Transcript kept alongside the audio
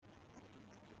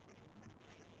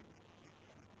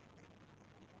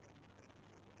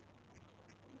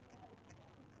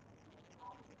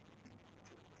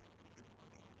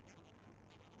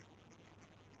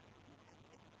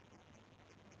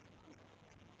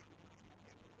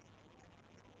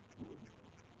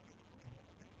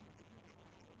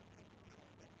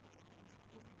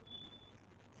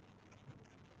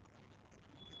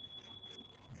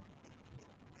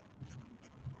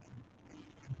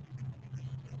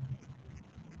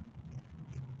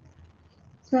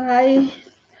So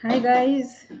hi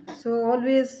guys. So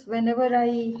always whenever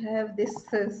I have this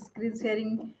screen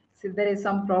sharing, so there is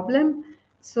some problem.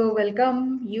 So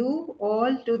welcome you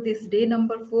all to this day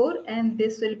number 4, and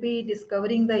this will be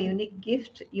discovering the unique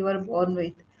gift you are born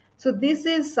with. So this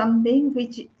is something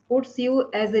which puts you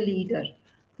as a leader,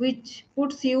 which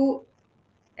puts you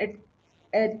at,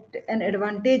 at an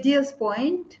advantageous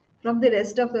point from the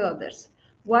rest of the others.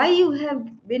 Why you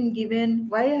have been given,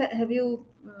 why have you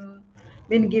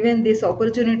been given this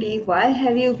opportunity, why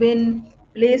have you been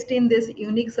placed in this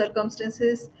unique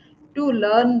circumstances to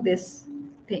learn this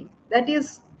thing, that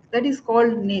is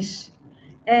called niche.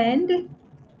 And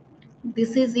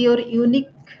this is your unique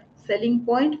selling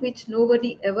point which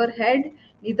nobody ever had,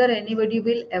 neither anybody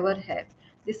will ever have.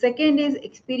 The second is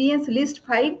experience. List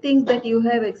 5 things that you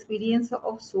have experience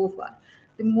of so far.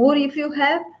 The more if you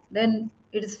have, then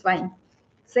it is fine.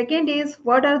 Second is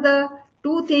what are the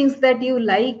 2 things that you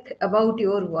like about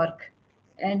your work,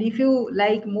 and if you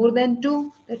like more than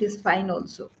 2, that is fine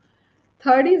also.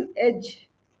 Third is edge.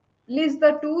 List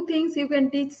the 2 things you can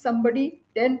teach somebody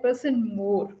 10%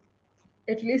 more,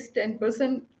 at least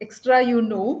 10% extra,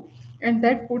 and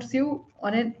that puts you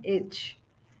on an edge.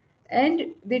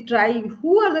 And the tribe,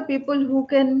 who are the people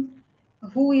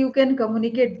who you can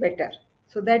communicate better.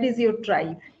 So that is your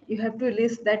tribe. You have to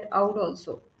list that out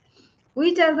also.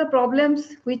 Which are the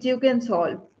problems which you can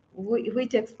solve,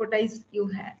 which expertise you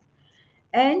have,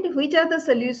 and which are the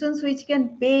solutions which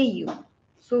can pay you.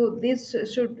 So this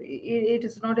should, it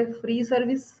is not a free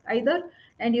service either,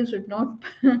 and you should not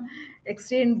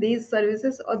extend these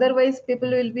services, otherwise people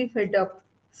will be fed up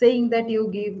saying that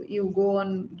you go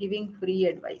on giving free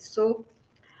advice. So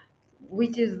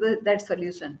which is that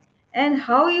solution, and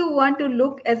how you want to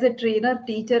look as a trainer,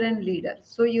 teacher, and leader.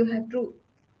 So you have to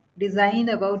design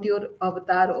about your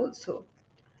avatar also.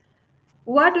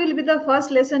 What will be the first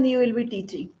lesson you will be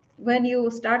teaching when you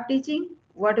start teaching?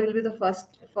 What will be the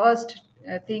first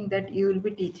thing that you will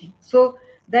be teaching? So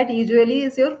that usually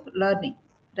is your learning,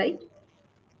 right?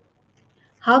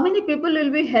 How many people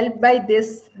will be helped by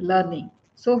this learning?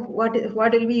 So what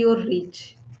will be your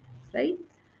reach, right?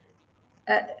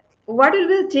 uh, what will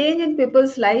be the change in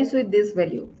people's lives with this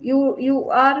value? You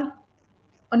are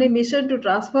on a mission to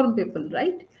transform people,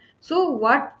 right? So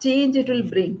what change it will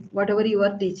bring, whatever you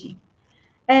are teaching?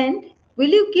 And will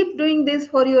you keep doing this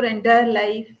for your entire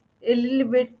life, a little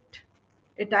bit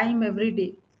a time every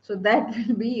day? So that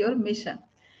will be your mission.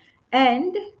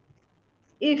 And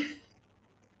if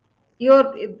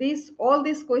if these all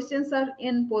these questions are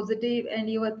in positive, and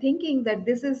you are thinking that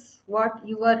this is what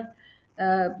you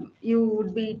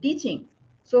would be teaching,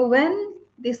 so when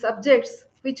the subjects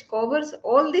which covers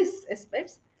all these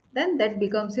aspects, then that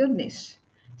becomes your niche.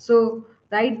 So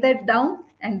write that down,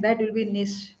 and that will be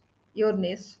niche, your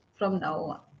niche from now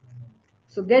on.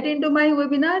 So get into my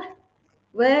webinar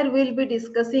where we'll be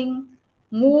discussing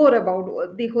more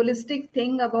about the holistic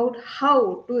thing about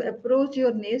how to approach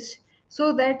your niche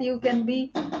so that you can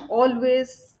be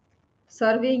always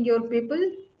serving your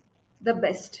people the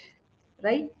best,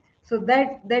 right? So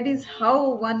that is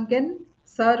how one can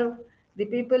serve the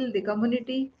people, the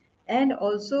community, and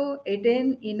also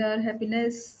attain inner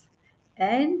happiness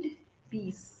and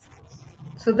peace.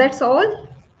 So that's all.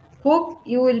 Hope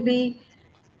you will be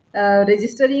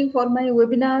registering for my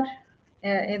webinar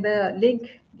in the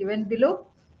link given below,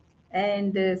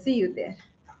 and see you there.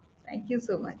 Thank you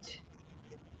so much.